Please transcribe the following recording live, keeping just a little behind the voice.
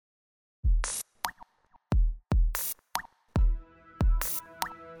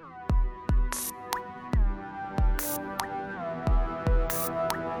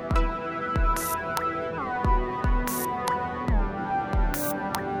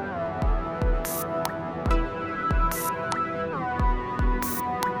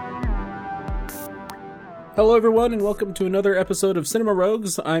Hello, everyone, and welcome to another episode of Cinema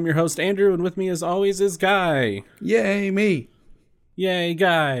Rogues. I'm your host, Andrew, and with me, as always, is Guy. Yay, me. Yay,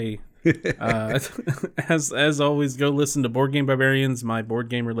 Guy. As always, go listen to Board Game Barbarians, my board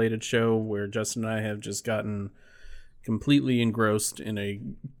game related show, where Justin and I have just gotten completely engrossed in a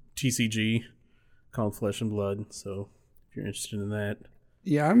TCG called Flesh and Blood. So, if you're interested in that,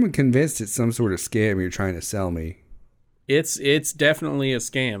 Yeah, I'm convinced it's some sort of scam you're trying to sell me. it's definitely a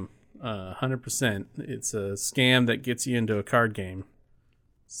scam. 100%. It's a scam that gets you into a card game.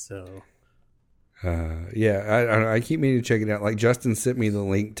 So, Yeah, I keep meaning to check it out. Like, Justin sent me the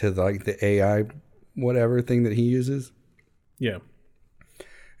link to the AI whatever thing that he uses. yeah.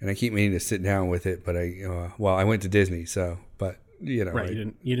 And I keep meaning to sit down with it, but I went to Disney, so, but, you know. Right,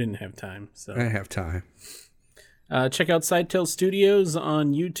 you didn't have time. So I didn't have time. check out Sidetail Studios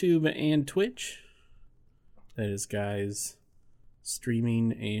on YouTube and Twitch. That is guys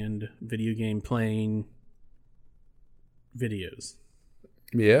streaming and video game playing videos.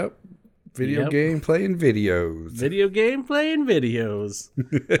 Yep. Video game playing videos. Video game playing videos.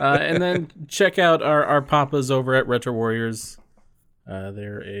 And then check out our papas over at Retro Warriors.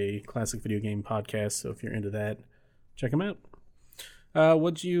 They're a classic video game podcast, so if you're into that, check them out.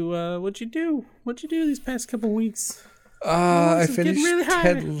 What'd you do? What'd you do these past couple weeks? I getting finished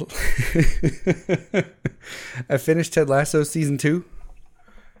really I finished Ted Lasso season 2.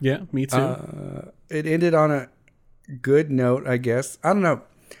 Yeah, me too. It ended on a good note, I guess. I don't know.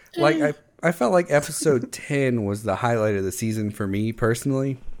 Like I felt like episode 10 was the highlight of the season for me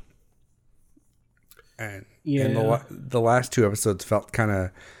personally. And the last two episodes felt kind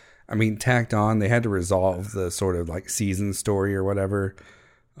of, tacked on. They had to resolve the sort of like season story or whatever.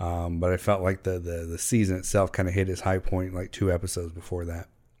 But I felt like the season itself kind of hit its high point like 2 episodes before that.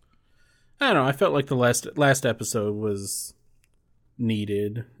 I don't know. I felt like the last episode was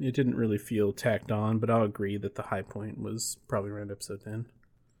needed. It didn't really feel tacked on, but I'll agree that the high point was probably around episode 10.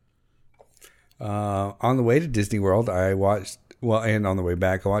 On the way to Disney World, and on the way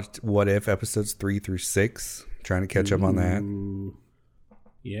back, I watched What If episodes 3 through 6, trying to catch up on that.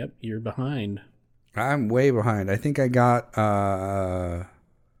 Yep, you're behind. I'm way behind. I think I got, I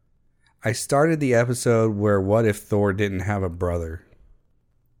started the episode where What If Thor didn't have a brother.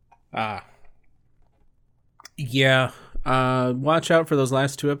 Yeah. Watch out for those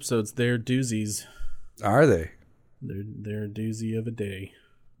last 2 episodes. They're doozies. Are they? They're a doozy of a day.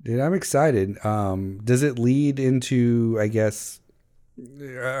 Dude, I'm excited. Does it lead into, I guess,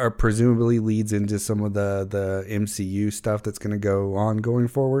 or presumably leads into some of the MCU stuff that's going to go on going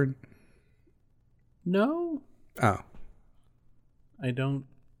forward? No. Oh. I don't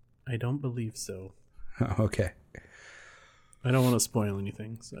believe so. Oh, okay. I don't want to spoil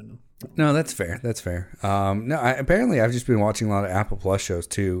anything, so no. No, that's fair. Apparently I've just been watching a lot of Apple Plus shows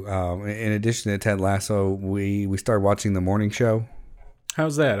too. In addition to Ted Lasso, we started watching The Morning Show.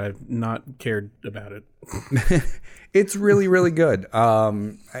 How's that? I've not cared about it. It's really, really good. I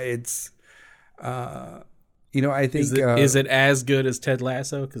think... Is it as good as Ted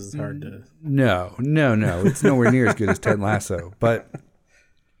Lasso? Because it's hard to... No. It's nowhere near as good as Ted Lasso. But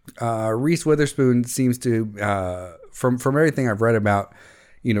Reese Witherspoon seems to, from everything I've read about,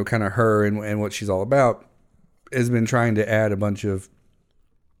 kind of her and what she's all about, has been trying to add a bunch of,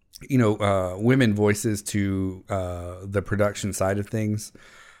 women voices to the production side of things.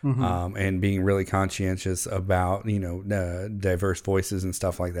 Mm-hmm. And being really conscientious about, diverse voices and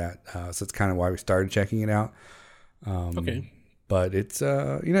stuff like that. So it's kind of why we started checking it out. Okay. But it's,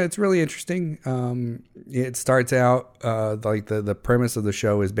 it's really interesting. It starts out, like the premise of the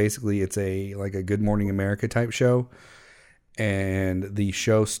show is basically it's a Good Morning America type show. And the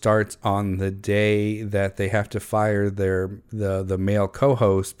show starts on the day that they have to fire the male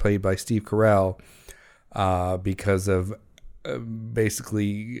co-host played by Steve Carell, because of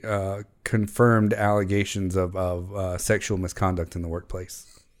basically confirmed allegations of sexual misconduct in the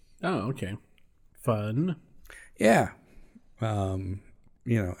workplace. Oh, okay. Fun. Yeah. And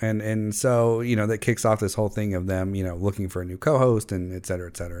so, that kicks off this whole thing of them, looking for a new co-host and et cetera,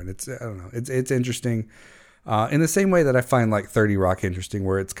 et cetera. And it's, I don't know, it's interesting. In the same way that I find like 30 Rock interesting,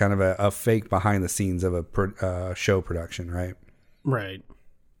 where it's kind of a fake behind the scenes of a show production, right? Right.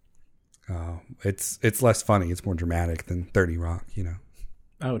 It's less funny. It's more dramatic than 30 Rock,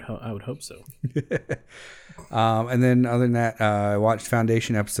 I would hope so. And then other than that, I watched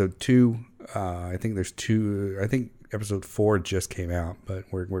Foundation episode 2. I think there's 2. I think episode 4 just came out, but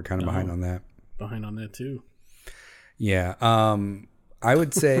we're kind of behind on that. Behind on that too. Yeah. I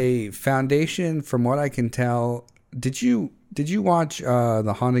would say Foundation, from what I can tell, did you watch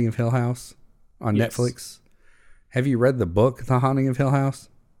The Haunting of Hill House on Netflix? Have you read the book The Haunting of Hill House?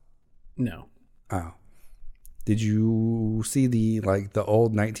 No. Oh. Did you see the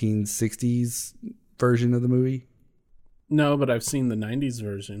old 1960s version of the movie? No, but I've seen the 90s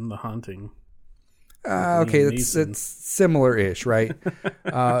version, The Haunting. Okay, that's similar-ish, right?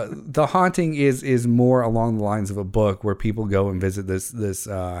 The Haunting is more along the lines of a book where people go and visit this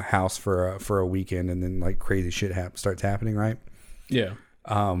house for a weekend, and then like crazy shit starts happening, right? Yeah.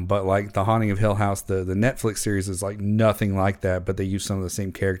 But like The Haunting of Hill House, the Netflix series is like nothing like that, but they use some of the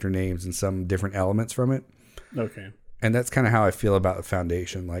same character names and some different elements from it. Okay. And that's kind of how I feel about The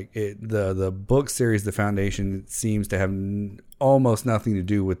Foundation. Like the book series, The Foundation, seems to have almost nothing to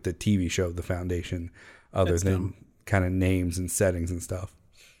do with the TV show, The Foundation, other than kind of names and settings and stuff.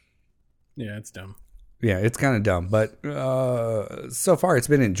 Yeah, it's dumb. Yeah, it's kind of dumb, but so far it's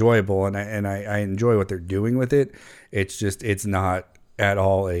been enjoyable, and I enjoy what they're doing with it. It's just it's not at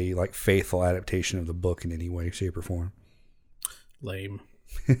all a like faithful adaptation of the book in any way, shape, or form. Lame.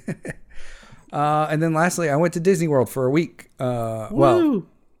 And then lastly, I went to Disney World for a week. Well,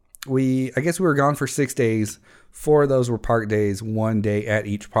 I guess we were gone for 6 days. 4 of those were park days, 1 day at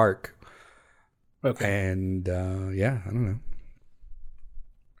each park. Okay. And yeah, I don't know.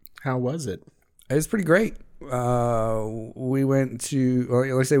 How was it? It was pretty great. We went to, like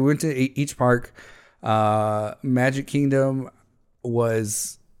I said, we went to each park. Magic Kingdom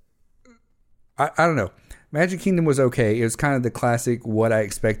was, I don't know. Magic Kingdom was okay. It was kind of the classic what I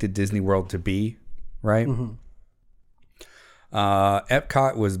expected Disney World to be, right? Mm-hmm.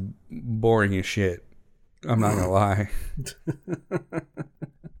 Epcot was boring as shit. I'm not gonna lie.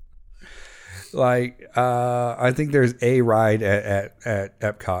 I think there's a ride at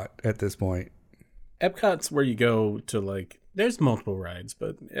Epcot at this point. Epcot's where you go to like. There's multiple rides,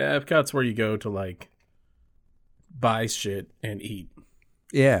 but Epcot's where you go to like buy shit and eat.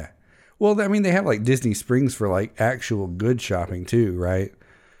 Yeah. Well, I mean, they have like Disney Springs for like actual good shopping too, right?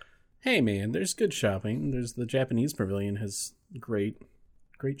 Hey, man, there's good shopping. There's the Japanese Pavilion has great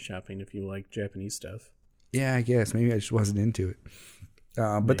shopping if you like Japanese stuff. Yeah, I guess maybe I just wasn't into it.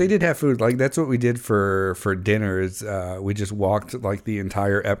 But they did have food. Like that's what we did for dinner. Is we just walked like the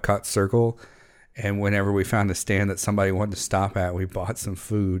entire Epcot circle, and whenever we found a stand that somebody wanted to stop at, we bought some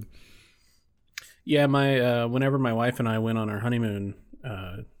food. Yeah, my whenever my wife and I went on our honeymoon.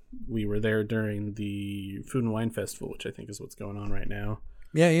 We were there during the Food and Wine Festival, which I think is what's going on right now.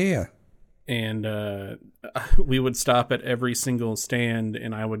 Yeah. And we would stop at every single stand,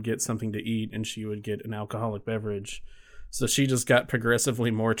 and I would get something to eat, and she would get an alcoholic beverage. So she just got progressively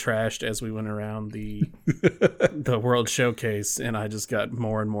more trashed as we went around the World Showcase, and I just got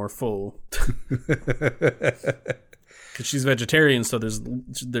more and more full. Because she's vegetarian, so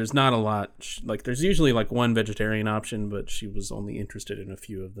there's not a lot. Like there's usually like one vegetarian option, but she was only interested in a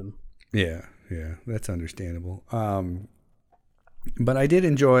few of them. Yeah, that's understandable. But I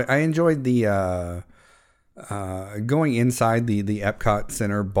enjoyed the going inside the Epcot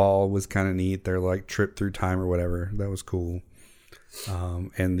Center ball was kind of neat. They're like trip through time or whatever. That was cool.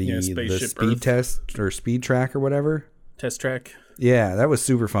 And the speed test or speed track or whatever. Test track. Yeah, that was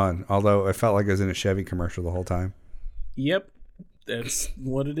super fun. Although I felt like I was in a Chevy commercial the whole time. Yep, that's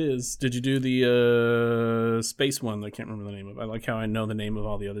what it is. Did you do the space one? I can't remember the name of it. I like how I know the name of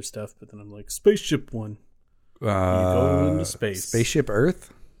all the other stuff, but then I'm like, spaceship one. You go into space. Spaceship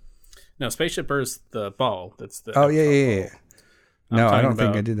Earth? No, Spaceship Earth's the ball. That's the. Oh, yeah. No, I don't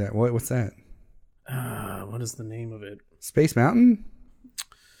think I did that. What's that? What is the name of it? Space Mountain?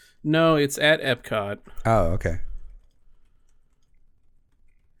 No, it's at Epcot. Oh, okay.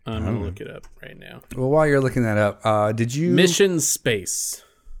 I'm going to look it up right now. Well, while you're looking that up, did you... Mission Space.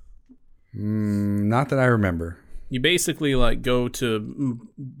 Not that I remember. You basically like go to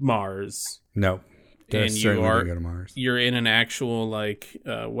Mars. No. And you are go to Mars. You're in an actual like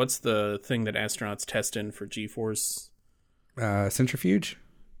what's the thing that astronauts test in for G-force? Centrifuge?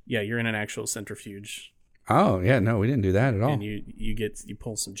 Yeah, you're in an actual centrifuge. Oh, yeah, no, we didn't do that at all. And you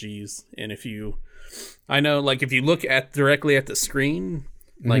pull some G's, and if you look directly at the screen,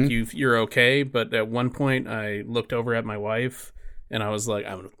 like you're okay, but at one point I looked over at my wife and I was like,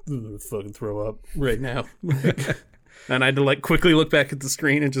 I'm gonna fucking throw up right now. And I had to like quickly look back at the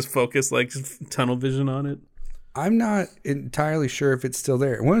screen and just focus like tunnel vision on it. I'm not entirely sure if it's still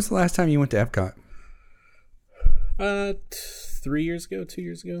there. When was the last time you went to Epcot? 2 years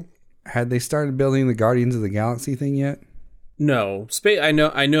ago. Had they started building the Guardians of the Galaxy thing yet? No. I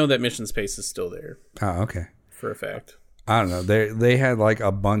know that Mission Space is still there. Oh, okay. For a fact. I don't know. They had like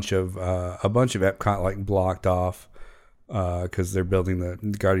a bunch of Epcot like blocked off because they're building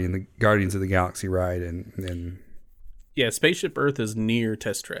the Guardians of the Galaxy ride and yeah, Spaceship Earth is near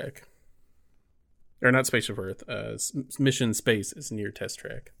Test Track. Or not Spaceship Earth. Mission Space is near Test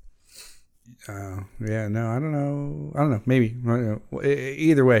Track. Yeah, no, I don't know. Maybe. I don't know.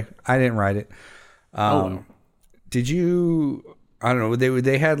 Either way, I didn't write it. Did you? I don't know.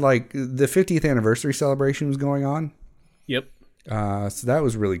 They had like the 50th anniversary celebration was going on. Yep. So that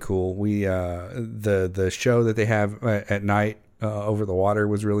was really cool. We the show that they have at night over the water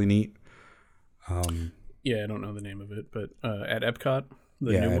was really neat. Yeah, I don't know the name of it, but at Epcot,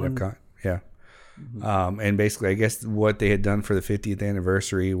 the yeah, new at one. Epcot, yeah. Mm-hmm. And basically, I guess what they had done for the 50th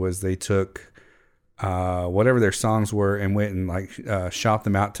anniversary was they took whatever their songs were and went and like shopped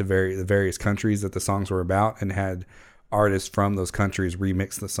them out to the various countries that the songs were about, and had artists from those countries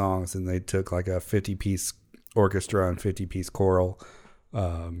remix the songs. And they took like a 50-piece orchestra and 50-piece choral,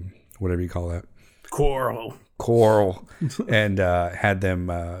 whatever you call that, choral, and had them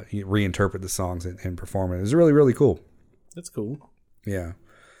reinterpret the songs and perform it. It was really, really cool. That's cool. Yeah.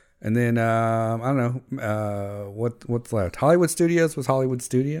 And then I don't know what's left. Hollywood Studios was Hollywood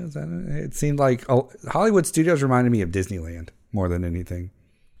Studios. It seemed like Hollywood Studios reminded me of Disneyland more than anything.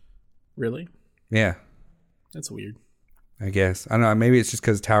 Really? Yeah. That's weird. I guess. I don't know. Maybe it's just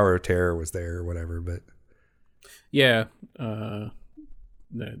because Tower of Terror was there or whatever. But yeah,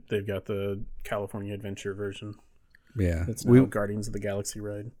 they've got the California Adventure version. Yeah, it's now Guardians of the Galaxy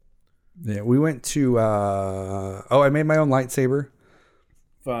ride. Yeah, we went to. I made my own lightsaber.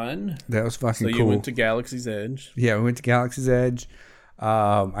 Fun. That was fucking cool. So you went to Galaxy's Edge. Yeah, we went to Galaxy's Edge.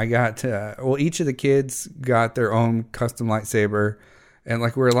 I got each of the kids got their own custom lightsaber, and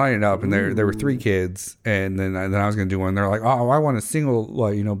like we were lining up, and there were 3 kids, and then I was gonna do one. They're like, "Oh, I want a single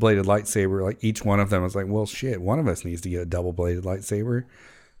bladed lightsaber." Like each one of them was like, "Well, shit, one of us needs to get a double bladed lightsaber."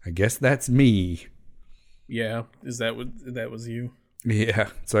 I guess that's me. Yeah, is that what that was you? Yeah,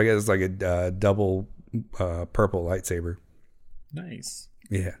 so I guess it's like a double purple lightsaber. Nice.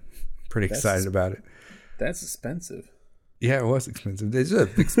 Yeah, pretty excited about it. That's expensive. Yeah, it was expensive. It's an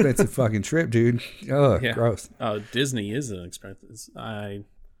expensive fucking trip, dude. Oh, yeah. Gross. Oh, Disney is an expensive. I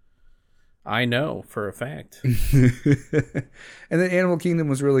know for a fact. And then Animal Kingdom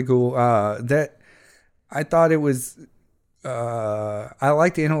was really cool. That I thought it was. I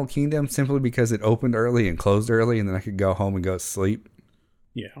liked Animal Kingdom simply because it opened early and closed early, and then I could go home and go to sleep.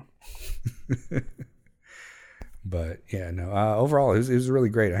 Yeah. But yeah, no. Overall, it was really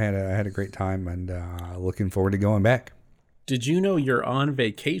great. I had a great time, and looking forward to going back. Did you know you're on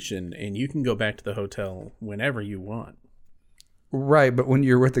vacation and you can go back to the hotel whenever you want? Right, but when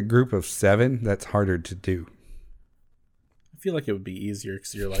you're with a group of 7, that's harder to do. I feel like it would be easier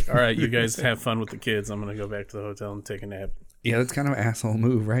because you're like, all right, you guys have fun with the kids. I'm going to go back to the hotel and take a nap. Yeah, that's kind of an asshole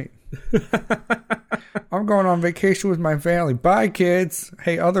move, right? I'm going on vacation with my family. Bye, kids.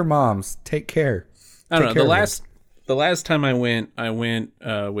 Hey, other moms, take care. I don't know. The last time I went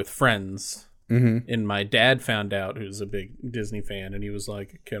with friends. Mm-hmm. And my dad found out, who's a big Disney fan, and he was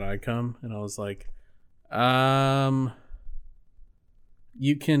like, "Can I come?" And I was like,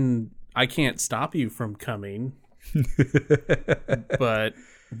 you can. I can't stop you from coming, but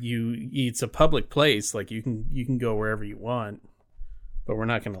it's a public place. Like you can go wherever you want, but we're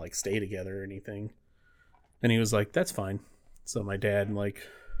not gonna like stay together or anything." And he was like, "That's fine." So my dad like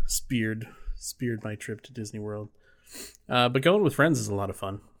speared my trip to Disney World. But going with friends is a lot of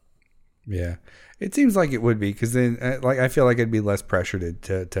fun. Yeah, it seems like it would be, because then like I feel like it'd be less pressure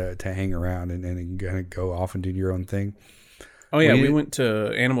to hang around and kind of go off and do your own thing. Oh yeah, we went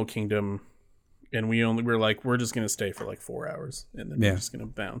to Animal Kingdom, and we're like, we're just gonna stay for like 4 hours, and then we're just gonna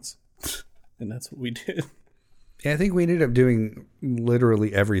bounce, and that's what we did. Yeah, I think we ended up doing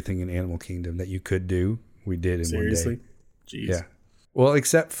literally everything in Animal Kingdom that you could do. We did in one day. Jeez. Yeah. Well,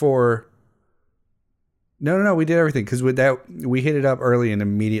 except for. No, we did everything, because with that we hit it up early and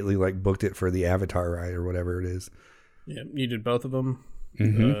immediately like booked it for the Avatar ride or whatever it is. Yeah, you did both of them.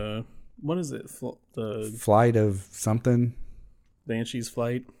 Mm-hmm. What is it? The Flight of something. Banshee's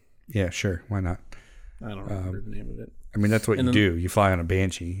Flight. Yeah, sure. Why not? I don't remember the name of it. I mean, that's what you do. You fly on a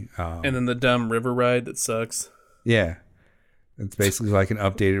Banshee. And then the dumb river ride that sucks. Yeah, it's basically like an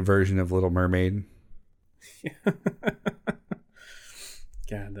updated version of Little Mermaid.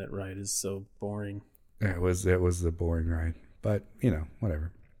 God, that ride is so boring. It was the boring ride, but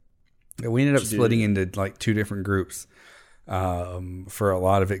whatever. We ended up splitting into like 2 different groups for a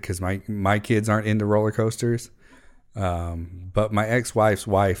lot of it, because my kids aren't into roller coasters, but my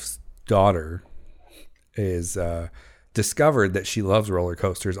ex-wife's daughter is discovered that she loves roller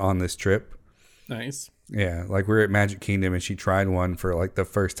coasters on this trip. Nice. Yeah, like we were at Magic Kingdom and she tried one for like the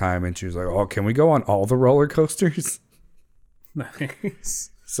first time, and she was like, "Oh, can we go on all the roller coasters?"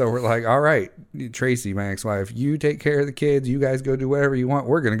 Nice. So we're like, all right, Tracy, my ex-wife, you take care of the kids. You guys go do whatever you want.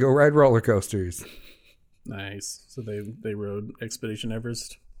 We're going to go ride roller coasters. Nice. So they rode Expedition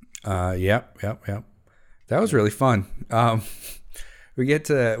Everest? Yep. That was really fun. We got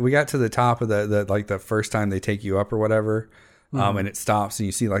to the top of the like the first time they take you up or whatever, and it stops and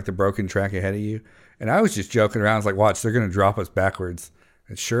you see like the broken track ahead of you. And I was just joking around. I was like, watch, they're gonna drop us backwards.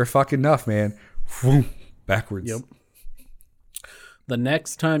 And sure fucking enough, man. Whoom, backwards. Yep. The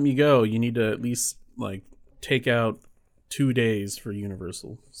next time you go, you need to at least like take out 2 days for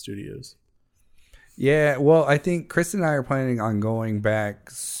Universal Studios. Yeah, well, I think Chris and I are planning on going back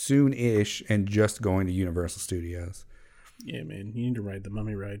soon-ish and just going to Universal Studios. Yeah, man, you need to ride the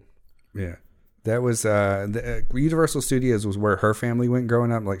Mummy ride. Yeah, that was Universal Studios was where her family went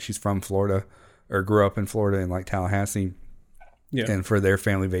growing up. Like she's from Florida or grew up in Florida in like Tallahassee. Yeah, and for their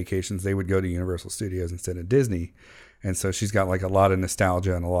family vacations, they would go to Universal Studios instead of Disney. And so she's got like a lot of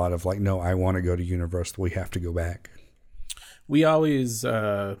nostalgia and a lot of like, no, I want to go to Universal. We have to go back. We always,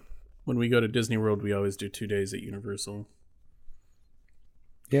 when we go to Disney World, we always do 2 days at Universal.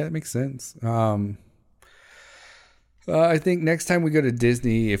 Yeah, that makes sense. I think next time we go to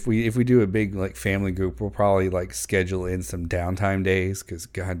Disney, if we do a big like family group, we'll probably like schedule in some downtime days because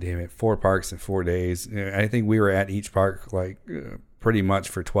god damn it, 4 parks in 4 days. I think we were at each park like pretty much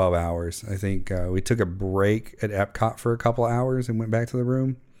for 12 hours. I think we took a break at Epcot for a couple hours and went back to the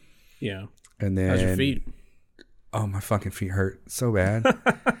room. Yeah. And then how's your feet? Oh, my fucking feet hurt so bad.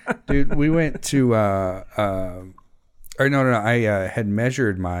 Dude, we went to I had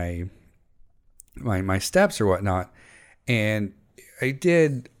measured my steps or whatnot, and I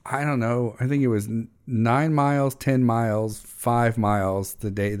did, I don't know, I think it was 9 miles, 10 miles, 5 miles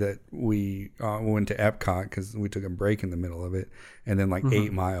the day that we went to Epcot because we took a break in the middle of it, and then like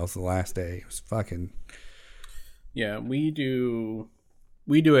 8 miles the last day. It was fucking... Yeah, we do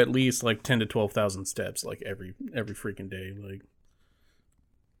at least like 10 to 12,000 steps like every freaking day. Like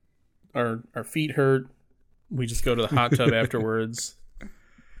our feet hurt. We just go to the hot tub afterwards.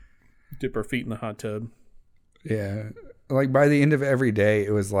 Dip our feet in the hot tub. Yeah. Like by the end of every day,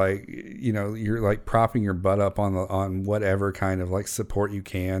 it was like, you know, you're like propping your butt up on whatever kind of like support you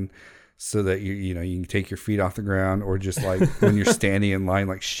can so that you can take your feet off the ground, or just like when you're standing in line,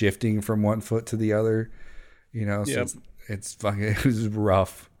 like shifting from one foot to the other, you know, so it's fucking, it was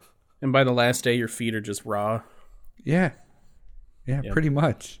rough. And by the last day, your feet are just raw. Yeah. Yeah, yep. Pretty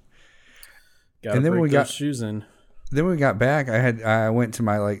much. And then when we got shoes in. Then when we got back, I went to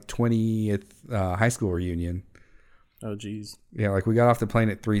my like 20th high school reunion. Oh, geez. Yeah, like we got off the plane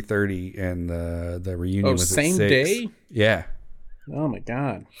at 3:30, and the reunion was at 6. Same day? Yeah. Oh my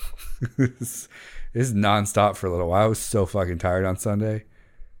god. This is nonstop for a little while. I was so fucking tired on Sunday.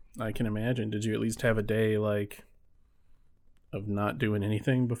 I can imagine. Did you at least have a day like of not doing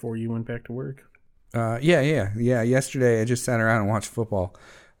anything before you went back to work? Yeah. Yesterday I just sat around and watched football.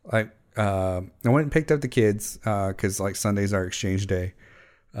 Like I went and picked up the kids because like Sunday's our exchange day.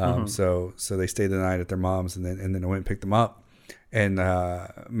 So they stayed the night at their mom's, and then I went and picked them up. And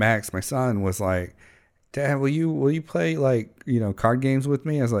Max, my son, was like, "Dad, will you play like, you know, card games with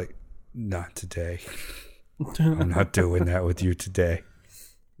me?" I was like, "Not today. I'm not doing that with you today."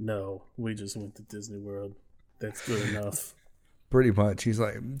 No, we just went to Disney World. That's good enough. Pretty much. He's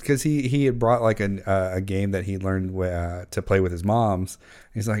like, because he had brought like a game that he learned to play with his mom's.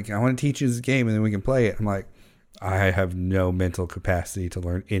 He's like, "I want to teach you this game and then we can play it." I'm like, I have no mental capacity to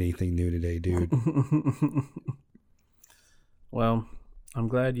learn anything new today, dude. Well, I'm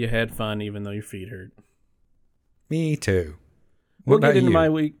glad you had fun even though your feet hurt. Me too. We'll get into my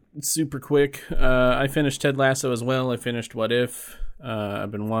week super quick. I finished Ted Lasso as well. I finished What If.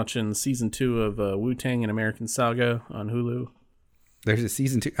 I've been watching season 2 of Wu-Tang: An American Saga on Hulu. There's a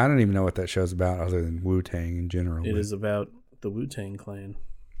season 2. I don't even know what that show's about other than Wu-Tang in general. It is about the Wu-Tang Clan.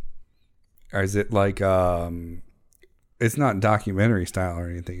 Or is it like it's not documentary style or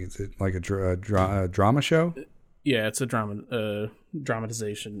anything? Is it like a drama show? Yeah, it's a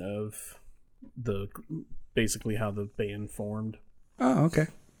dramatization of basically how the band formed. Oh, okay.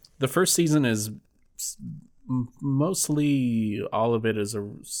 The first season is mostly all of it is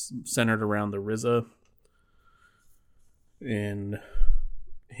centered around the RZA and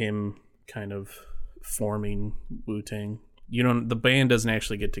him kind of forming Wu-Tang. The band doesn't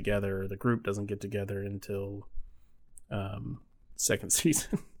actually get together, or the group doesn't get together until second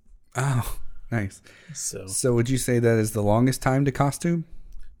season. Oh, nice. So would you say that is the longest time to costume?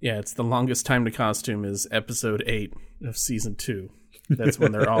 Yeah, it's the longest time to costume is episode 8 of season 2. That's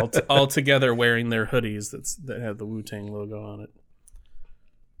when they're all together wearing their hoodies that have the Wu-Tang logo on it.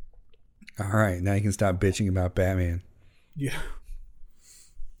 All right, now you can stop bitching about Batman. Yeah.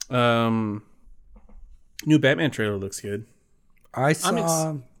 New Batman trailer looks good. I saw.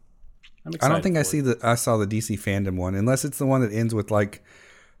 I'm excited. I don't think I saw the DC fandom one, unless it's the one that ends with like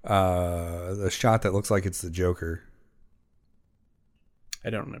the shot that looks like it's the Joker. I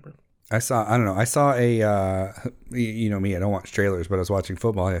don't remember. I don't know. I saw a, you know me, I don't watch trailers, but I was watching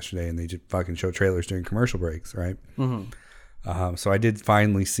football yesterday and they just fucking show trailers during commercial breaks, right? Mm-hmm. So I did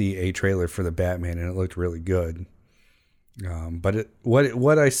finally see a trailer for the Batman and it looked really good. But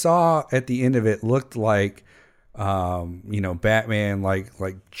what I saw at the end of it looked like, you know, Batman like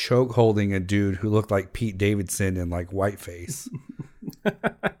choke holding a dude who looked like Pete Davidson in like whiteface.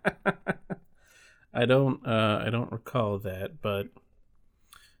 I don't recall that, but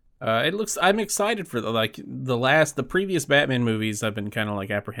it looks. I'm excited for the previous Batman movies. I've been kind of like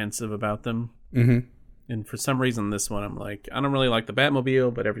apprehensive about them, and for some reason, this one I'm like, I don't really like the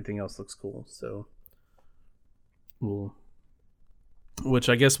Batmobile, but everything else looks cool. So, which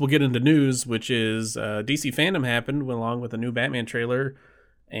I guess we'll get into news, which is DC Fandom happened along with a new Batman trailer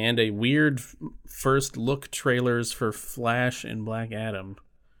and a weird first look trailers for Flash and Black Adam.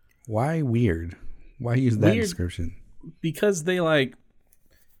 Why weird? Why use that description? Because they like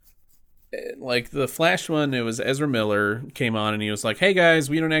the Flash one, it was Ezra Miller came on and he was like, hey guys,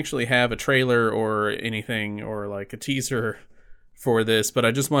 we don't actually have a trailer or anything or like a teaser for this, but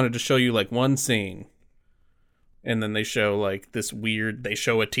I just wanted to show you like one scene. And then they show like they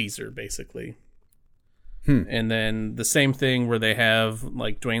show a teaser basically. And then the same thing where they have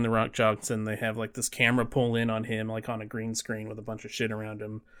like Dwayne The Rock Johnson, they have like this camera pull in on him like on a green screen with a bunch of shit around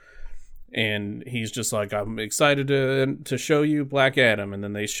him. And he's just like, I'm excited to show you Black Adam. And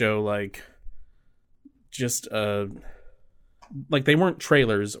then they show like just like they weren't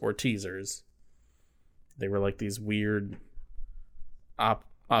trailers or teasers. They were like these weird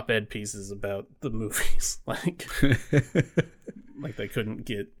op-ed pieces about the movies. Like like they couldn't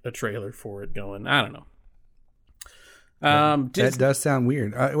get a trailer for it going. I don't know. That does sound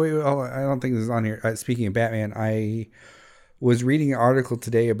weird. Wait, I don't think this is on here. Speaking of Batman, I was reading an article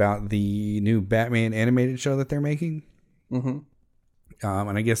today about the new Batman animated show that they're making. Mm-hmm.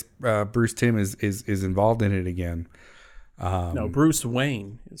 And I guess Bruce Timm is involved in it again. No, Bruce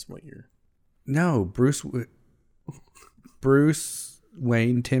Wayne is what you're... No, Bruce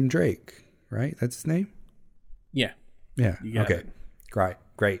Wayne Tim Drake, right? That's his name? Yeah. Yeah. Okay.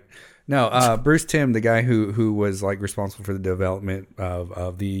 Great. No, Bruce Timm, the guy who was like responsible for the development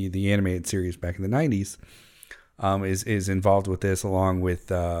of the animated series back in the 90s, is involved with this along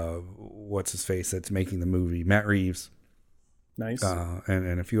with what's his face that's making the movie, Matt Reeves. Nice.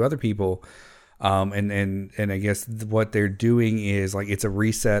 And a few other people. And I guess what they're doing is like it's a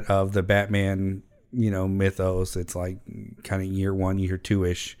reset of the Batman, you know, mythos. It's like kind of year 1, year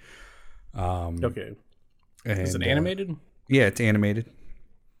 2-ish. Okay. Is it And, animated? Yeah, it's animated.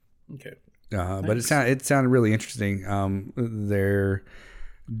 Okay. Nice. But it sounded really interesting. They're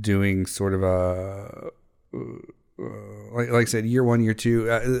doing sort of a like I said, year 1, year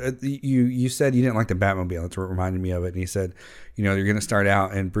 2. You said you didn't like the Batmobile. That's what reminded me of it. And he said, you know, you're going to start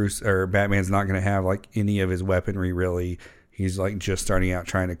out, and Batman's not going to have like any of his weaponry really. He's like just starting out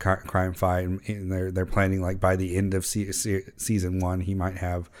trying to crime fight, and they're planning like by the end of season 1, he might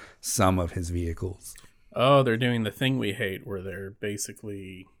have some of his vehicles. Oh, they're doing the thing we hate, where they're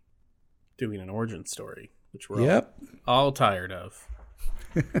basically doing an origin story, which we're all tired of.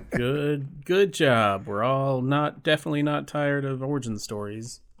 Good job. We're all definitely not tired of origin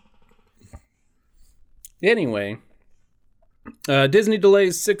stories. Anyway, Disney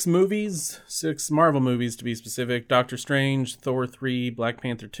delays 6 Marvel movies to be specific: Doctor Strange, Thor 3, Black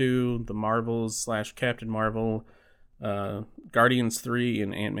Panther 2, The Marvels / Captain Marvel, Guardians 3,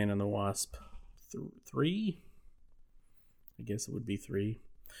 and Ant-Man and the Wasp 3. I guess it would be 3.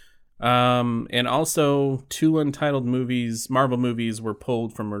 And also 2 untitled Marvel movies were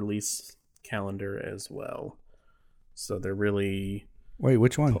pulled from release calendar as well. So they're really... Wait,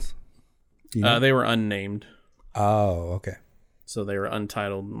 which ones? They were unnamed. Oh, okay. So they were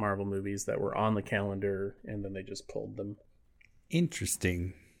untitled Marvel movies that were on the calendar, and then they just pulled them.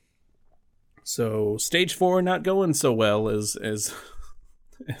 Interesting. So Stage 4 not going so well as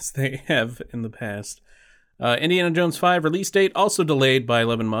they have in the past. Indiana Jones 5 release date also delayed by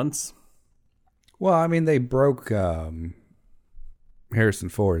 11 months. Well, I mean, they broke Harrison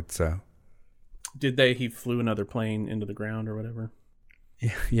Ford, so... Did they? He flew another plane into the ground or whatever?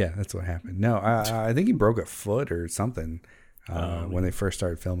 Yeah, that's what happened. No, I think he broke a foot or something when they first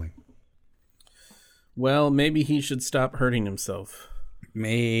started filming. Well, maybe he should stop hurting himself.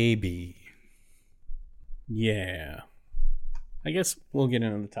 Maybe. Yeah. I guess we'll get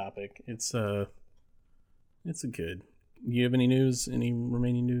into the topic. It's a good. You have any news? Any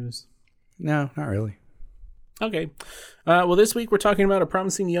remaining news? No, not really. Okay. Well, this week we're talking about A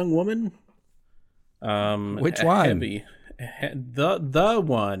Promising Young Woman. Which one? The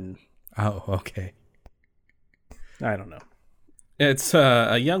one. Oh, okay. I don't know. It's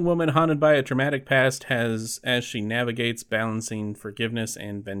a young woman haunted by a traumatic past as she navigates balancing forgiveness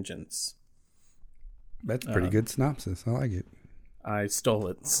and vengeance. That's a pretty good synopsis. I like it. I stole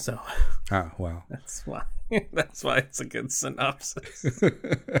it, so Oh, wow. that's why. That's why it's a good synopsis.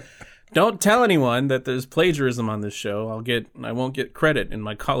 Don't tell anyone that there's plagiarism on this show. I won't get credit in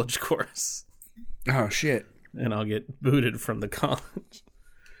my college course. Oh, shit. And I'll get booted from the college.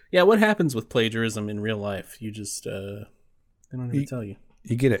 Yeah, what happens with plagiarism in real life? You just they don't even tell you.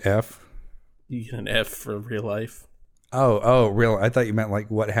 You get an F? You get an F for real life. Oh, real. I thought you meant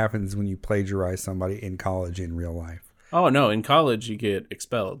like what happens when you plagiarize somebody in college in real life. Oh, no, in college you get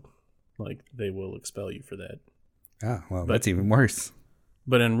expelled. Like, they will expel you for that. Oh, well, that's even worse.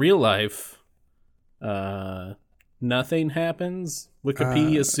 But in real life, nothing happens.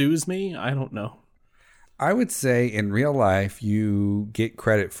 Wikipedia sues me? I don't know. I would say in real life, you get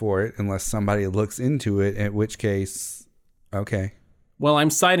credit for it unless somebody looks into it, in which case, okay. Well, I'm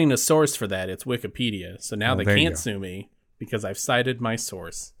citing a source for that. It's Wikipedia. So now they there you can't go. sue me because I've cited my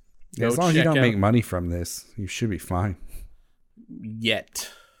source. Yeah, as long as you don't make money from this, you should be fine.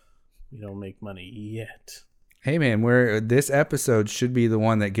 Yet. We don't make money yet. Hey, man, this episode should be the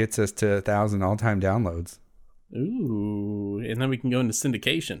one that gets us to 1,000 all-time downloads. Ooh. And then we can go into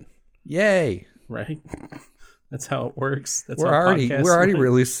syndication. Yay. Right? That's how it works. That's We're how already podcasts work.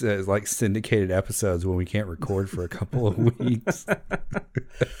 releasing like syndicated episodes when we can't record for a couple of weeks.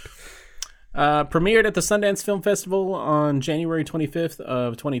 Premiered at the Sundance Film Festival on January 25th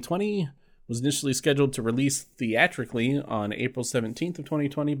of 2020. Was initially scheduled to release theatrically on April 17th of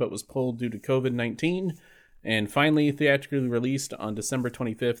 2020, but was pulled due to COVID-19. And finally theatrically released on December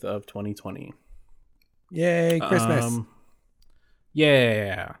 25th of 2020. Yay, Christmas.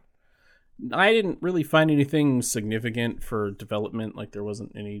 Yeah. I didn't really find anything significant for development. Like, there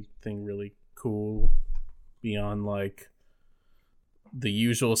wasn't anything really cool beyond, like, the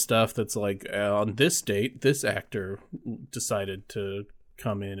usual stuff that's like, on this date, this actor decided to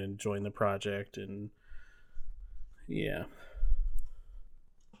come in and join the project, and yeah.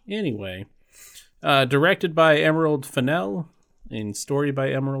 Anyway, directed by Emerald Fennell and story by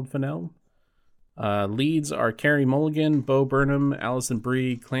Emerald Fennell. Leads are Carey Mulligan, Bo Burnham, Alison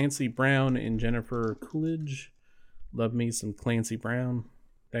Brie, Clancy Brown, and Jennifer Coolidge. Love me some Clancy Brown.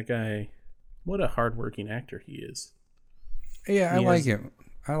 That guy, what a hardworking actor he is. Yeah, I like him.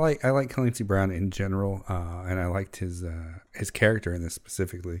 I like Clancy Brown in general, and I liked his character in this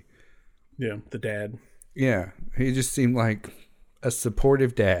specifically. Yeah, the dad. Yeah, he just seemed like a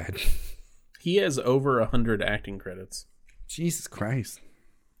supportive dad. He has over 100 acting credits. Jesus Christ.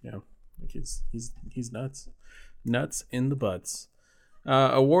 Yeah, like he's nuts in the butts.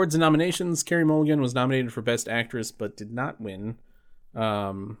 Awards and nominations: Carey Mulligan was nominated for Best Actress, but did not win.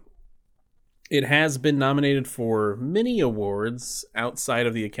 It has been nominated for many awards outside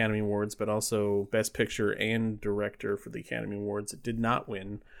of the Academy Awards, but also Best Picture and Director for the Academy Awards. It did not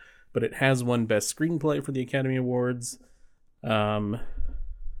win, but it has won Best Screenplay for the Academy Awards, and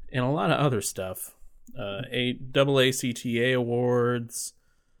a lot of other stuff. AACTA Awards,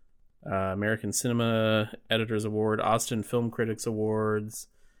 American Cinema Editors Award, Austin Film Critics Awards.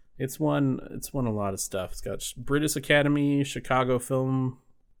 It's won a lot of stuff. It's got British Academy, Chicago Film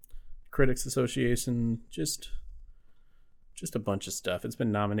Critics Association, just a bunch of stuff. It's been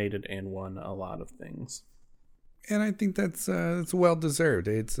nominated and won a lot of things, and I think that's well deserved.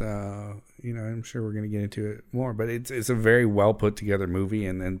 It's I'm sure we're going to get into it more, but it's a very well put together movie,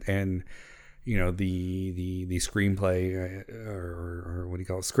 and you know the screenplay or what do you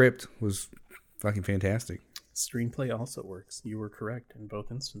call it, script was fucking fantastic. Screenplay also works. You were correct in both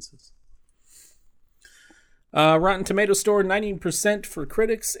instances. Rotten Tomatoes score 90% for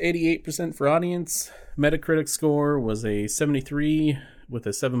critics, 88% for audience. Metacritic score was a 73 with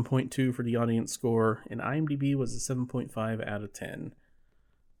a 7.2 for the audience score, and IMDb was a 7.5 out of 10.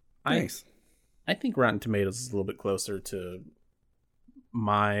 Nice. I think Rotten Tomatoes is a little bit closer to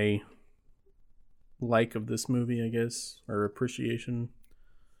my like of this movie, I guess, or appreciation.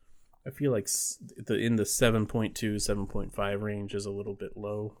 I feel like in the 7.2, 7.5 range is a little bit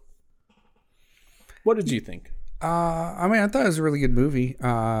low. What did you think? I mean, I thought it was a really good movie.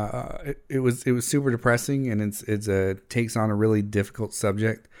 It was super depressing, and it takes on a really difficult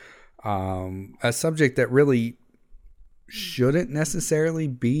subject, a subject that really shouldn't necessarily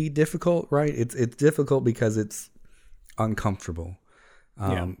be difficult, right? It's difficult because it's uncomfortable,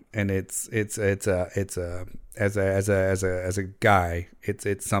 and it's as a guy,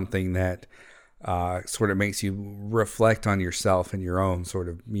 it's something that sort of makes you reflect on yourself and your own sort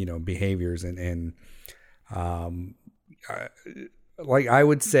of behaviors and like I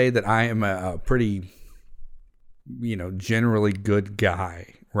would say that I am a pretty, generally good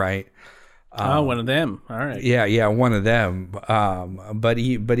guy, right? One of them. All right. Yeah, one of them. But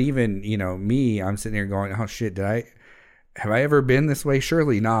even me, I'm sitting here going, oh shit, have I ever been this way?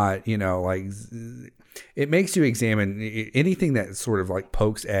 Surely not. It makes you examine anything that sort of like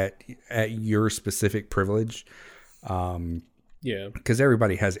pokes at your specific privilege. Yeah, because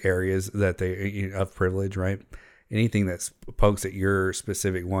everybody has areas that they of privilege, right? Anything that pokes at your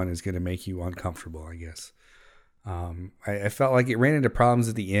specific one is going to make you uncomfortable, I guess. I felt like it ran into problems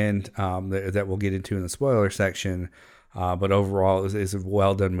at the end that we'll get into in the spoiler section. But overall, it's a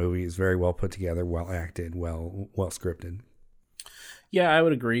well done movie. It's very well put together, well acted, well scripted. Yeah, I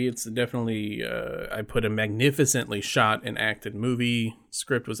would agree. It's definitely, I put a magnificently shot and acted movie.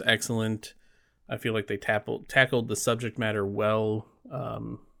 Script was excellent. I feel like they tackled the subject matter well,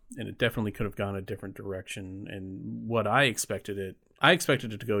 and it definitely could have gone a different direction. And what I expected it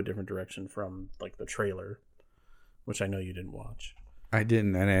to go a different direction from like the trailer, which I know you didn't watch. I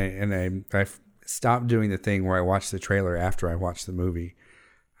didn't, and I stopped doing the thing where I watched the trailer after I watched the movie.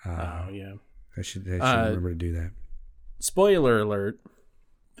 Yeah, I should remember to do that. Spoiler alert.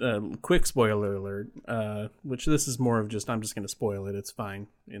 Quick spoiler alert, which this is more of just, I'm just going to spoil it. It's fine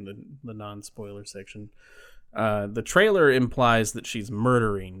in the non-spoiler section. The trailer implies that she's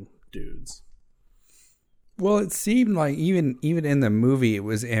murdering dudes. Well, it seemed like even in the movie, it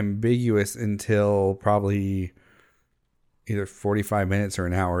was ambiguous until probably either 45 minutes or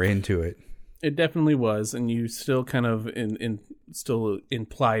an hour into it. It definitely was, and you still kind of still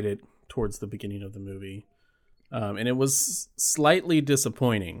implied it towards the beginning of the movie. And it was slightly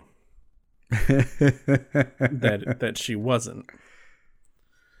disappointing that she wasn't.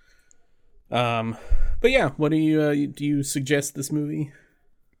 But yeah, what do you suggest this movie?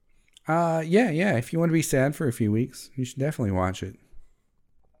 Yeah. If you want to be sad for a few weeks, you should definitely watch it.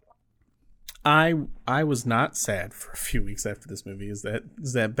 I was not sad for a few weeks after this movie. Is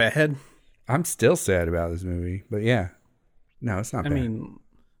that bad? I'm still sad about this movie, but yeah, no, it's not bad.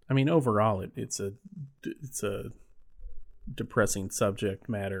 I mean, overall, it's a depressing subject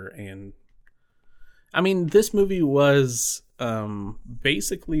matter, and I mean, this movie was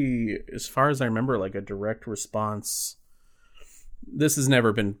basically, as far as I remember, like a direct response. This has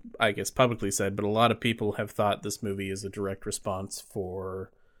never been, I guess, publicly said, but a lot of people have thought this movie is a direct response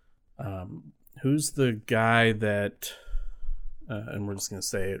for who's the guy that, and we're just going to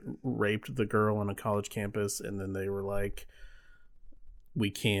say it, raped the girl on a college campus, and then they were like, we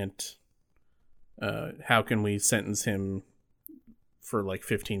can't, how can we sentence him for like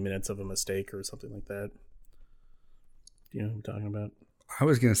 15 minutes of a mistake or something like that? Do you know what I'm talking about? I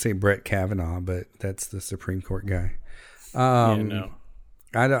was going to say Brett Kavanaugh, but that's the Supreme Court guy. No.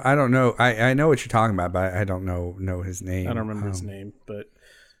 I don't know. I know what you're talking about, but I don't know his name. I don't remember his name, but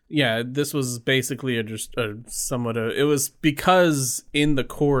yeah, this was basically it was because in the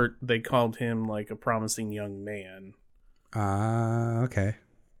court they called him like a promising young man. Okay.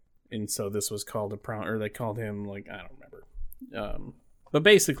 And so this was called or they called him like, I don't remember. But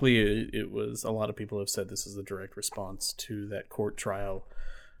basically it was, a lot of people have said this is a direct response to that court trial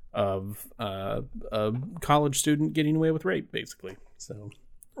of a college student getting away with rape, basically. So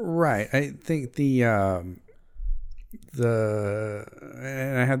right. I think and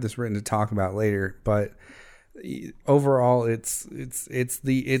I have this written to talk about later, but overall it's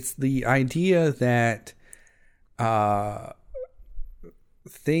the idea that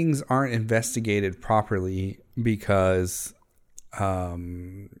things aren't investigated properly because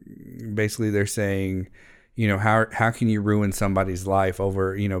basically they're saying, how can you ruin somebody's life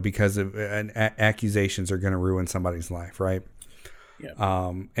over, because of accusations are going to ruin somebody's life, right?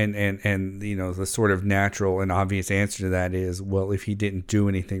 Yeah. And the sort of natural and obvious answer to that is, well, if he didn't do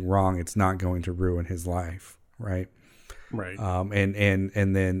anything wrong, it's not going to ruin his life, right? Right.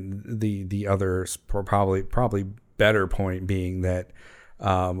 And then the other probably better point being that,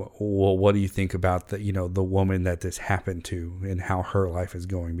 well, what do you think about the woman that this happened to and how her life is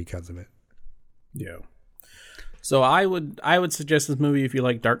going because of it? Yeah. So I would suggest this movie if you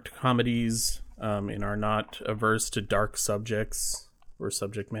like dark comedies and are not averse to dark subjects or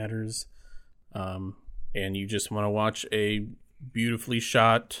subject matters, and you just want to watch a beautifully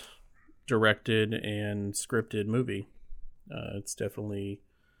shot, directed, and scripted movie. It's definitely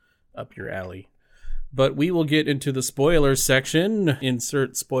up your alley. But we will get into the spoiler section.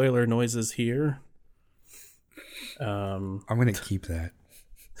 Insert spoiler noises here. I'm going to keep that.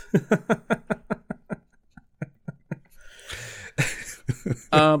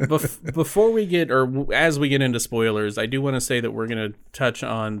 Before we get, or as we get into spoilers, I do want to say that we're going to touch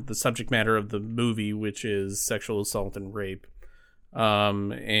on the subject matter of the movie, which is sexual assault and rape.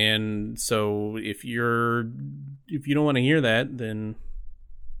 And so if you don't want to hear that, then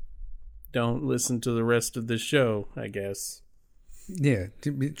don't listen to the rest of the show, I guess. Yeah,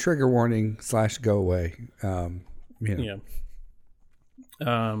 trigger warning / go away. Yeah.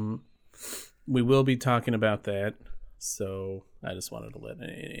 We will be talking about that, so I just wanted to let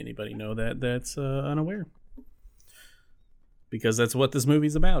anybody know that's unaware, because that's what this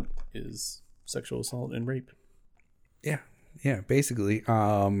movie's about, is sexual assault and rape. Yeah, basically.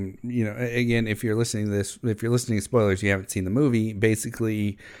 Again, if you're listening to spoilers, you haven't seen the movie.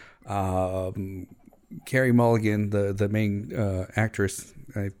 Basically, Carey Mulligan, the main actress,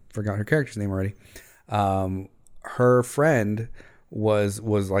 I forgot her character's name already. Her friend was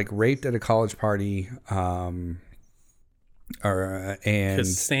like raped at a college party, and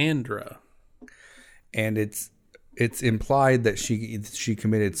Cassandra, and it's implied that she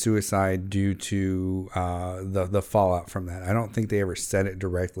committed suicide due to the fallout from that. I don't think they ever said it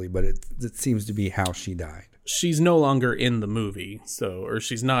directly, but it seems to be how she died. She's no longer in the movie, or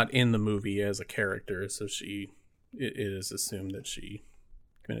she's not in the movie as a character, so it is assumed that she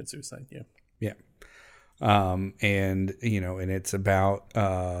committed suicide. Yeah. And it's about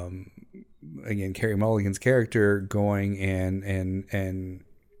again, Carey Mulligan's character going and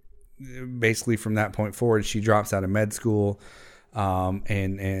basically from that point forward, she drops out of med school,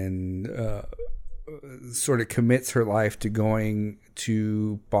 and sort of commits her life to going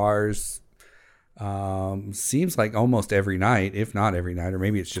to bars. Seems like almost every night, if not every night, or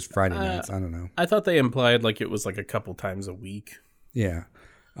maybe it's just Friday nights. I don't know. I thought they implied like it was like a couple times a week. Yeah.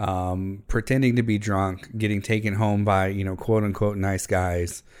 Pretending to be drunk, getting taken home by, quote unquote nice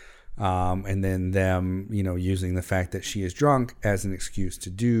guys. And then them, using the fact that she is drunk as an excuse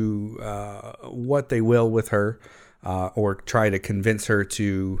to do what they will with her, or try to convince her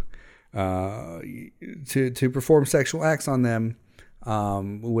to perform sexual acts on them,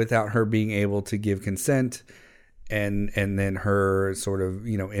 without her being able to give consent, and then her sort of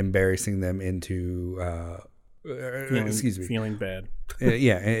embarrassing them into feeling bad.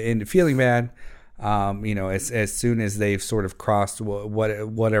 And feeling bad. As soon as they've sort of crossed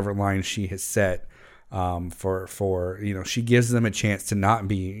whatever line she has set, for she gives them a chance to not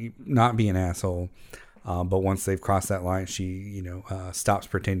be an asshole, but once they've crossed that line, she stops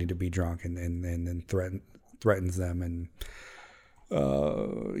pretending to be drunk and then threatens them, and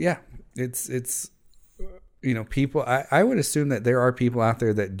it's people. I would assume that there are people out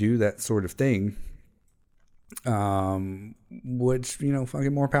there that do that sort of thing, which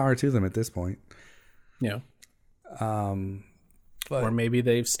fucking more power to them at this point. Yeah. But, or maybe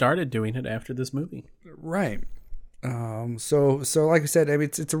they've started doing it after this movie. Right. So like I said, I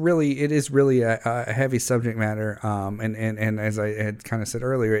mean, it is really a heavy subject matter. And as I had kind of said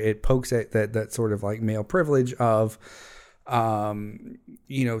earlier, it pokes at that sort of like male privilege of, turning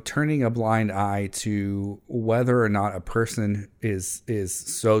a blind eye to whether or not a person is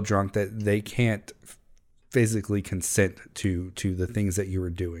so drunk that they can't physically consent to the things that you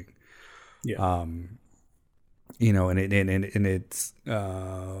are doing. Yeah. It's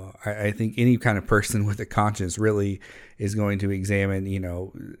I think any kind of person with a conscience really is going to examine,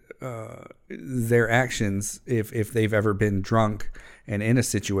 their actions if they've ever been drunk and in a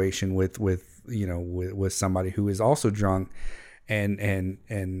situation with somebody who is also drunk and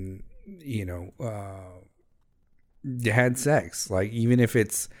had sex, like even if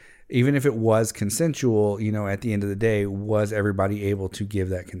it was consensual, at the end of the day, was everybody able to give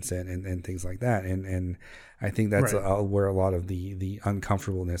that consent and things like that? And I think that's right. Where a lot of the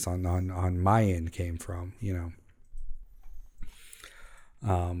uncomfortableness on my end came from,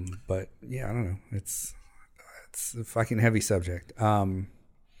 But yeah, I don't know. It's a fucking heavy subject.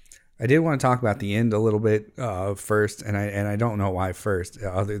 I did want to talk about the end a little bit first, and I don't know why first,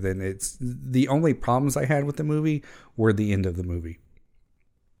 other than it's the only problems I had with the movie were the end of the movie.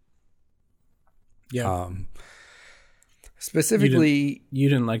 Yeah. Specifically, you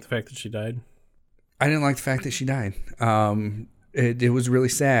didn't like the fact that she died? I didn't like the fact that she died. It was really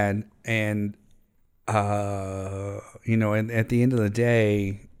sad, and and at the end of the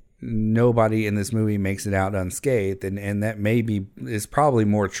day, nobody in this movie makes it out unscathed, and that is probably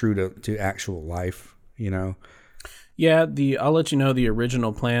more true to actual life, Yeah, I'll let you know, the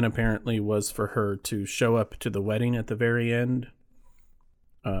original plan apparently was for her to show up to the wedding at the very end,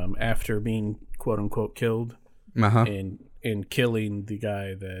 after being quote unquote killed, and killing the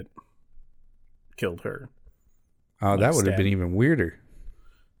guy that killed her. Oh, that would have been even weirder.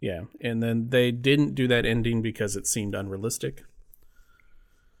 Yeah, and then they didn't do that ending because it seemed unrealistic.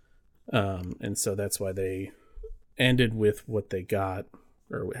 And so that's why they ended with what they got,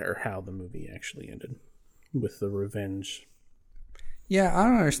 or how the movie actually ended, with the revenge. Yeah, I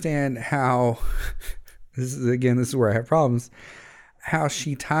don't understand how. This is where I have problems. How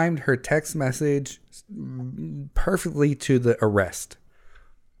she timed her text message perfectly to the arrest.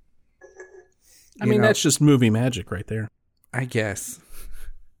 I mean, that's just movie magic right there. I guess.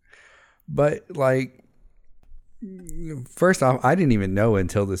 But like, first off, I didn't even know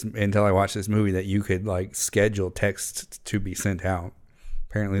until I watched this movie that you could like schedule text to be sent out.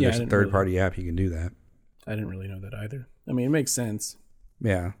 Apparently, there's a third-party app you can do that. I didn't really know that either. I mean, it makes sense.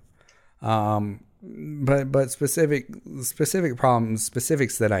 Yeah. But specifics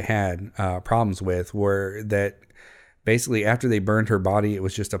that I had problems with were that basically after they burned her body, it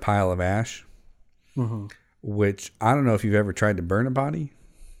was just a pile of ash. Mm-hmm. Which I don't know if you've ever tried to burn a body,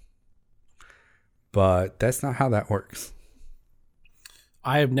 but that's not how that works.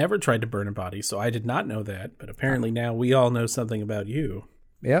 I have never tried to burn a body, so I did not know that. But apparently now we all know something about you.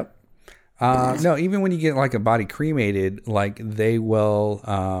 Yep. No, even when you get like a body cremated, like they will,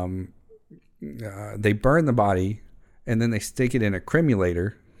 they burn the body and then they stick it in a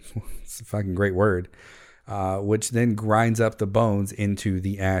cremulator. It's a fucking great word. Which then grinds up the bones into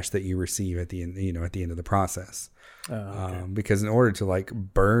the ash that you receive at the end, at the end of the process. Okay. Because in order to like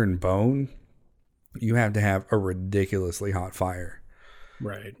burn bone, you have to have a ridiculously hot fire.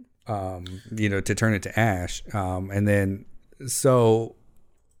 Right. To turn it to ash. And then, so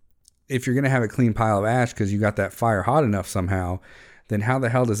if you're going to have a clean pile of ash because you got that fire hot enough somehow, then how the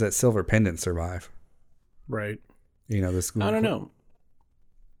hell does that silver pendant survive? Right. This. I don't know.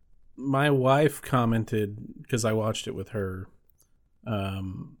 My wife commented, because I watched it with her,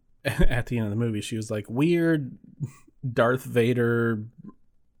 at the end of the movie, she was like, weird Darth Vader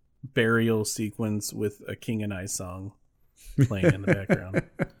burial sequence with a King and I song playing in the background.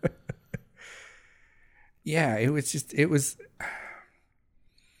 Yeah, it was it was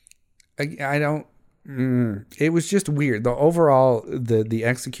just weird. The overall, the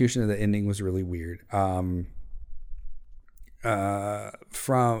execution of the ending was really weird.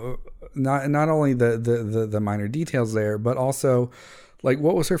 From not only the minor details there, but also like,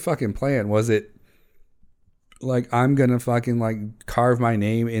 what was her fucking plan? Was it like, I'm gonna fucking like carve my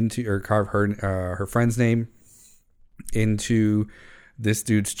name into, or carve her friend's name into this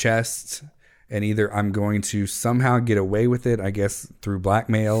dude's chest, and either I'm going to somehow get away with it, I guess through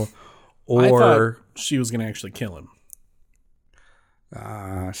blackmail, or I thought she was gonna actually kill him.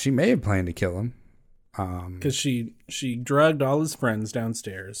 She may have planned to kill him. Because she drugged all his friends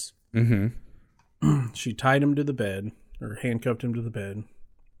downstairs. Mm-hmm. She tied him to the bed, or handcuffed him to the bed,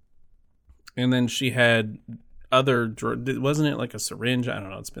 and then she had wasn't it like a syringe? I don't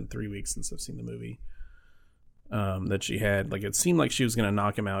know. It's been 3 weeks since I've seen the movie. That she had, like, it seemed like she was gonna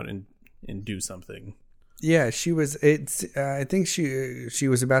knock him out and do something. Yeah, she was. I think she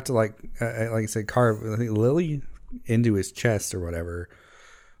was about to like I said, carve, I think, Lily into his chest or whatever.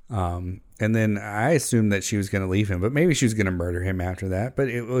 And then I assumed that she was going to leave him, but maybe she was going to murder him after that. But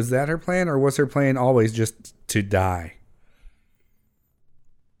was that her plan, or was her plan always just to die?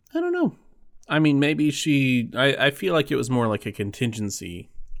 I don't know. I mean, maybe I feel like it was more like a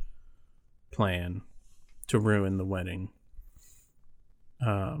contingency plan to ruin the wedding.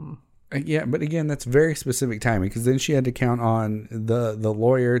 Yeah, but again, that's very specific timing, because then she had to count on the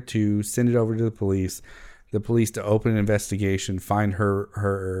lawyer to send it over to the police to open an investigation, find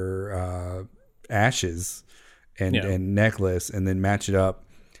her ashes and necklace, and then match it up,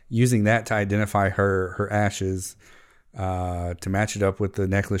 using that to identify her ashes, to match it up with the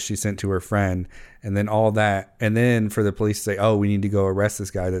necklace she sent to her friend, and then all that, and then for the police to say, oh, we need to go arrest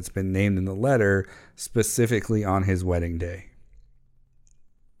this guy that's been named in the letter specifically on his wedding day.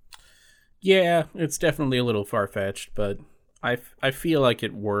 Yeah, it's definitely a little far-fetched, but I feel like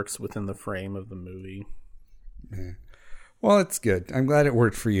it works within the frame of the movie. Yeah. Well, it's good. I'm glad it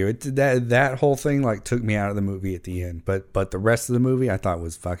worked for you. That whole thing like took me out of the movie at the end, but the rest of the movie I thought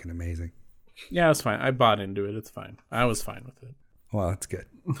was fucking amazing. Yeah, it's fine. I bought into it. It's fine. I was fine with it. Well, that's good.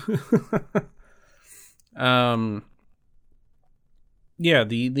 Yeah,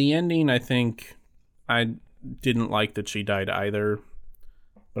 the ending, I think I didn't like that she died either,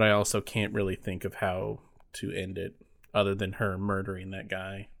 but I also can't really think of how to end it other than her murdering that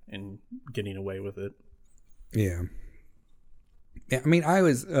guy and getting away with it. Yeah. I mean, I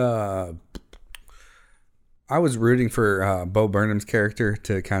was rooting for Bo Burnham's character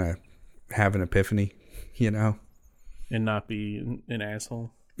to kind of have an epiphany, and not be an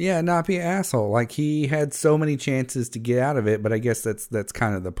asshole. Yeah, not be an asshole. Like, he had so many chances to get out of it, but I guess that's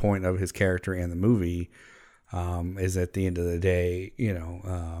kind of the point of his character and the movie, is at the end of the day,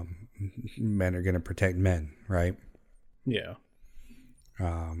 men are going to protect men, right? Yeah.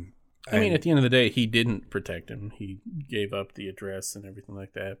 I I mean, at the end of the day, he didn't protect him. He gave up the address and everything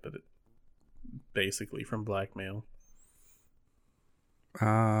like that, but basically from blackmail.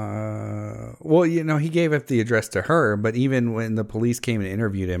 Well, he gave up the address to her, but even when the police came and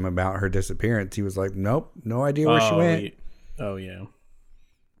interviewed him about her disappearance, he was like, nope, no idea where she went. Oh, yeah.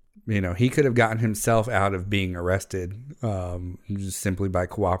 He could have gotten himself out of being arrested just simply by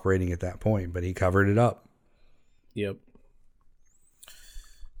cooperating at that point, but he covered it up. Yep.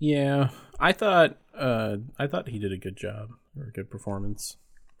 Yeah, I thought he did a good job, or a good performance.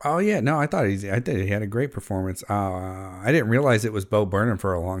 Oh yeah, no, I thought he had a great performance. I didn't realize it was Bo Burnham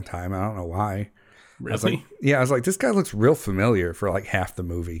for a long time. I don't know why. Really? I was like, this guy looks real familiar for like half the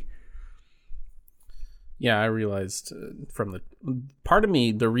movie. Yeah, I realized from the part of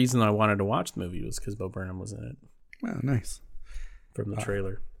me, the reason I wanted to watch the movie was because Bo Burnham was in it. Oh, nice. From the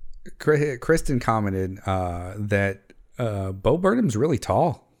trailer. Kristen commented that Bo Burnham's really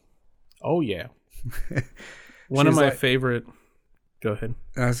tall. Oh yeah. One of my favorite. Go ahead.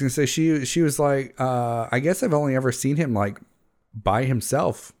 I was gonna say she was like, I guess I've only ever seen him like by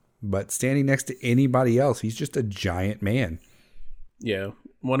himself, but standing next to anybody else, he's just a giant man. Yeah.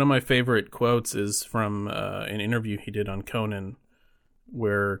 One of my favorite quotes is from an interview he did on Conan,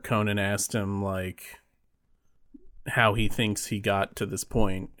 where Conan asked him like how he thinks he got to this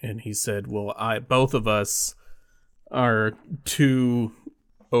point, and he said, "Well, both of us are 2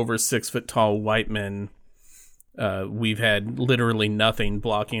 over 6 foot tall white men. We've had literally nothing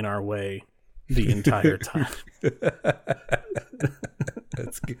blocking our way the entire time."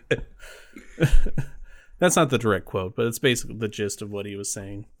 That's good. That's not the direct quote, but it's basically the gist of what he was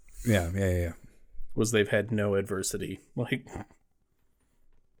saying. Yeah. Was they've had no adversity.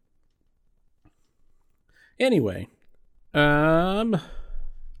 Anyway, I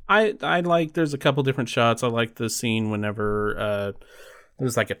like. There's a couple different shots. I like the scene whenever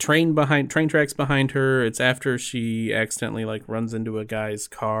there's like a train tracks behind her. It's after she accidentally like runs into a guy's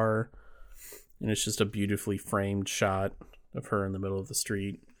car, and it's just a beautifully framed shot of her in the middle of the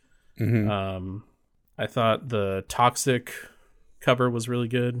street. Mm-hmm. I thought the Toxic cover was really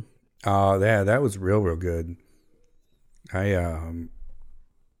good. Oh, yeah, that was real good. I don't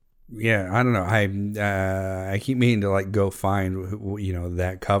know. I keep meaning to like go find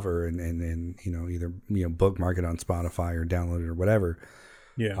that cover and either bookmark it on Spotify or download it or whatever.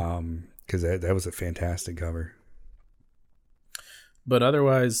 Yeah. Because that was a fantastic cover. But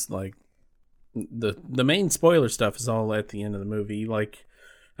otherwise, like the main spoiler stuff is all at the end of the movie. Like,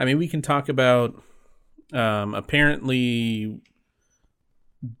 I mean, we can talk about apparently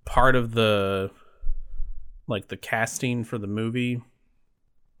part of the casting for the movie,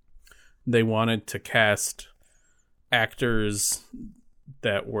 they wanted to cast actors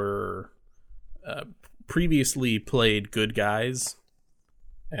that were previously played good guys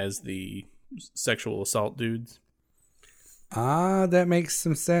as the sexual assault dudes. That makes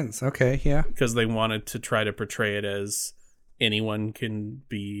some sense. Okay, yeah. Because they wanted to try to portray it as anyone can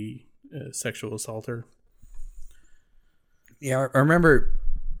be a sexual assaulter. Yeah, I remember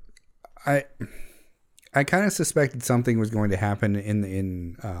I kind of suspected something was going to happen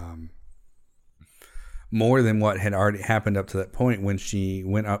in more than what had already happened up to that point when she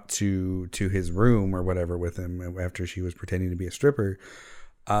went up to his room or whatever with him after she was pretending to be a stripper.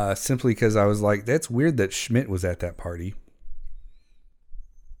 Simply because I was like, that's weird that Schmidt was at that party.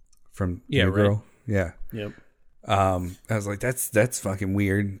 From New Girl. Yeah. Yep. I was like, that's fucking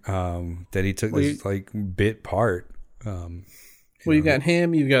weird. That he took this like bit part. You got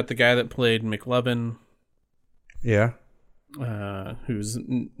him. You've got the guy that played McLovin. Yeah. Who's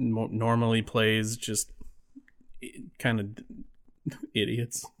normally plays just kind of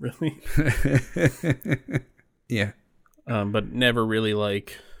idiots, really. Yeah. But never really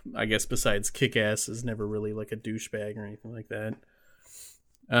like, I guess besides Kick-Ass, is never really like a douchebag or anything like that.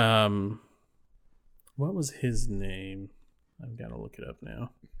 What was his name? I've got to look it up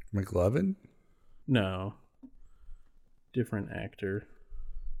now. McLovin? No. Different actor.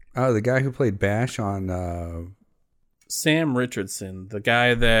 Oh, the guy who played Bash on Sam Richardson, the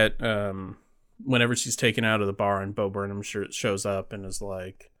guy that whenever she's taken out of the bar and Bo Burnham shows up and is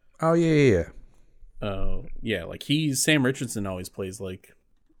like, oh yeah. Oh yeah, like Sam Richardson always plays like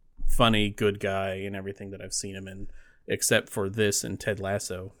funny good guy in everything that I've seen him in, except for this and Ted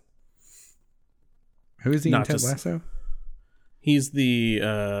Lasso. Who is he in Ted Lasso? He's the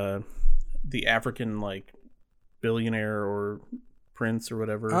African like billionaire or prince or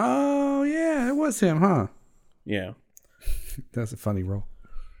whatever. Oh yeah, it was him, huh? Yeah. That's a funny role.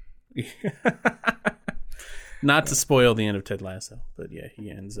 Not to spoil the end of Ted Lasso, but yeah,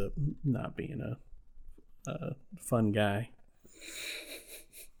 he ends up not being a fun guy.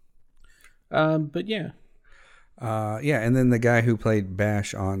 But yeah. Yeah, and then the guy who played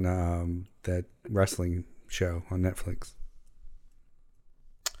Bash on that wrestling show on Netflix.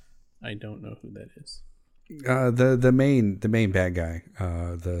 I don't know who that is. The main bad guy,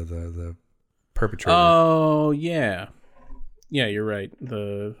 the perpetrator. Oh yeah, yeah, you're right.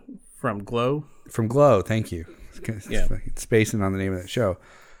 From Glow. From Glow, thank you. Yeah, spacing on the name of that show.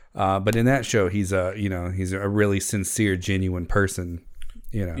 But in that show, he's a really sincere, genuine person.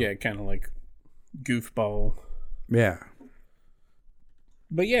 Yeah, kind of like goofball. Yeah.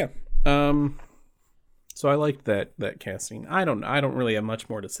 But yeah, so I liked that casting. I don't really have much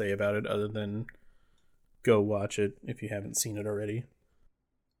more to say about it other than go watch it if you haven't seen it already.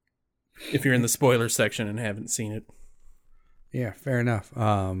 If you're in the spoiler section and haven't seen it. Yeah, fair enough.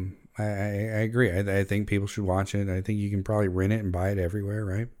 I agree. I think people should watch it. I think you can probably rent it and buy it everywhere,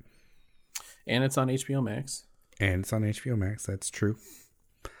 right? And it's on HBO Max. That's true.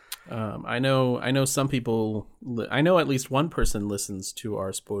 I know some people. I know at least one person listens to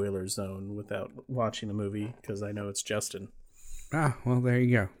our spoiler zone without watching the movie because I know it's Justin. Ah, well, there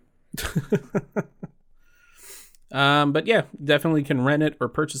you go. But yeah, definitely can rent it or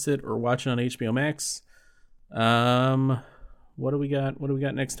purchase it or watch it on HBO Max. What do we got? What do we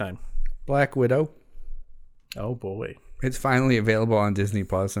got next time? Black Widow. Oh boy, it's finally available on Disney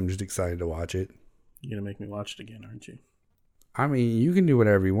Plus. I'm just excited to watch it. You're gonna make me watch it again, aren't you? I mean, you can do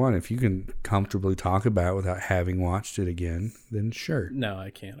whatever you want. If you can comfortably talk about it without having watched it again, then sure. No, I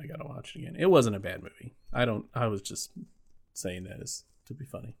can't. I gotta watch it again. It wasn't a bad movie. I was just saying that as to be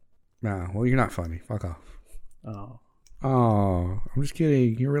funny. Nah, well, you're not funny. Fuck off. Oh. Oh, I'm just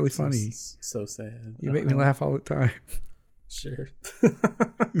kidding. You're really funny. So sad. You make me laugh all the time. Sure.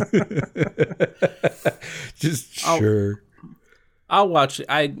 Just sure. I'll watch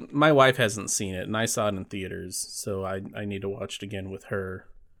it. My wife hasn't seen it, and I saw it in theaters, so I need to watch it again with her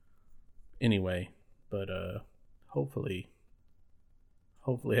anyway. But hopefully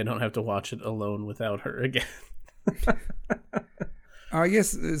I don't have to watch it alone without her again. I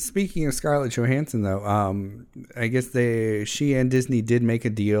guess speaking of Scarlett Johansson, though, I guess she and Disney did make a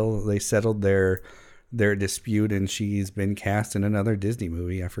deal. They settled their dispute, and she's been cast in another Disney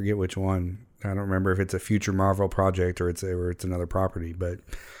movie. I forget which one. I don't remember if it's a future Marvel project or it's another property. But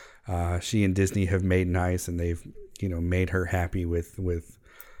she and Disney have made nice, and they've made her happy with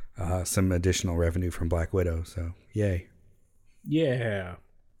some additional revenue from Black Widow. So yay! Yeah.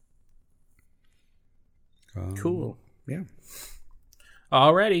 Cool. Yeah.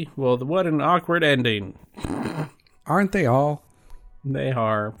 Alrighty. Well, what an awkward ending. Aren't they all? They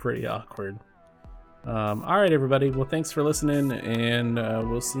are pretty awkward. All right, everybody. Well, thanks for listening, and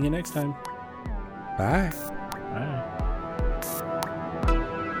we'll see you next time. Bye.